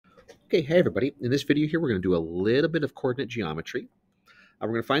Okay, hey everybody. In this video here, we're going to do a little bit of coordinate geometry. We're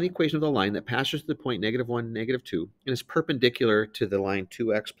going to find the equation of the line that passes through the point -1, -2, and is perpendicular to the line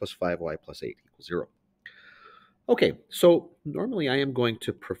 2x plus 5y plus 8 equals 0. Okay, so normally I am going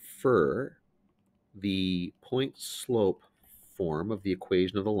to prefer the point slope form of the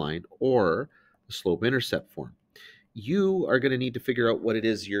equation of the line or the slope intercept form. You are going to need to figure out what it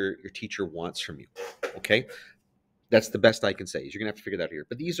is your teacher wants from you, okay? That's the best I can say. Is you're going to have to figure that out here.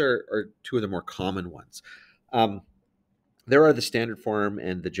 But these are two of the more common ones. There are the standard form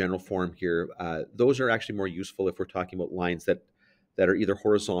and the general form here. Those are actually more useful if we're talking about lines that are either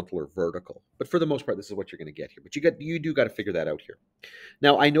horizontal or vertical. But for the most part, this is what you're going to get here. But you do got to figure that out here.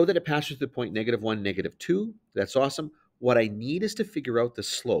 Now, I know that it passes through the point -1, -2. That's awesome. What I need is to figure out the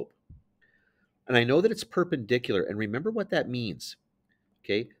slope. And I know that it's perpendicular. And remember what that means.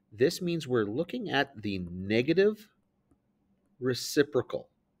 Okay, this means we're looking at the negative reciprocal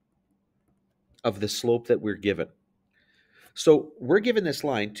of the slope that we're given. So we're given this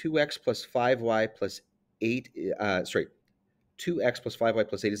line 2x plus 5y plus 8, 2x plus 5y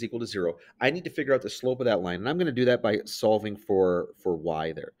plus 8 is equal to 0. I need to figure out the slope of that line, and I'm going to do that by solving for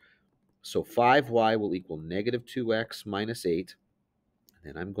y there. So 5y will equal negative 2x minus 8.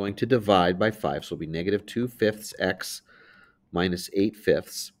 Then I'm going to divide by 5, so it'll be negative 2/5 x minus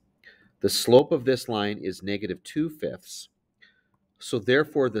 8/5. The slope of this line is negative 2/5. So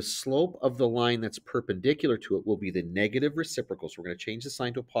therefore, the slope of the line that's perpendicular to it will be the negative reciprocal. So we're going to change the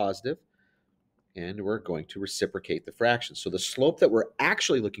sign to a positive, and we're going to reciprocate the fraction. So the slope that we're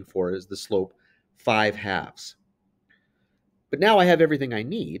actually looking for is the slope 5/2. But now I have everything I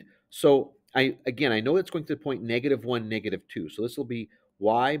need. So I know it's going to the point -1, -2. So this will be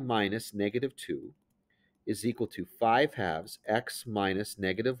y minus -2 is equal to 5/2 x minus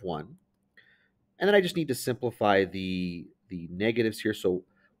 -1. And then I just need to simplify the negatives here. So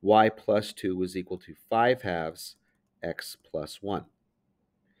y plus 2 is equal to 5/2 x plus 1.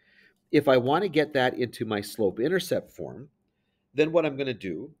 If I want to get that into my slope-intercept form, then what I'm going to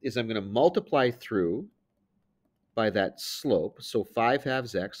do is I'm going to multiply through by that slope. So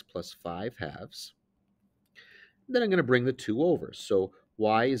 5/2 x plus 5/2. Then I'm going to bring the 2 over. So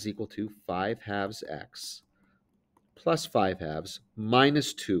y is equal to 5/2 x plus 5/2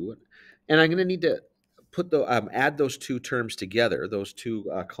 minus 2. And I'm going to need to add those two terms together, those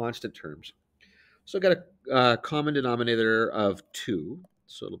two constant terms. So I've got a common denominator of 2.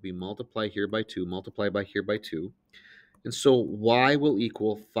 So it'll be multiply here by 2, multiply by here by 2. And so y will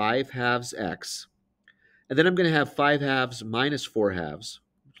equal 5/2 x. And then I'm going to have 5/2 minus 4/2,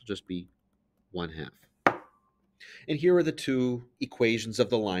 which will just be 1/2. And here are the two equations of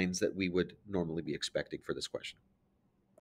the lines that we would normally be expecting for this question.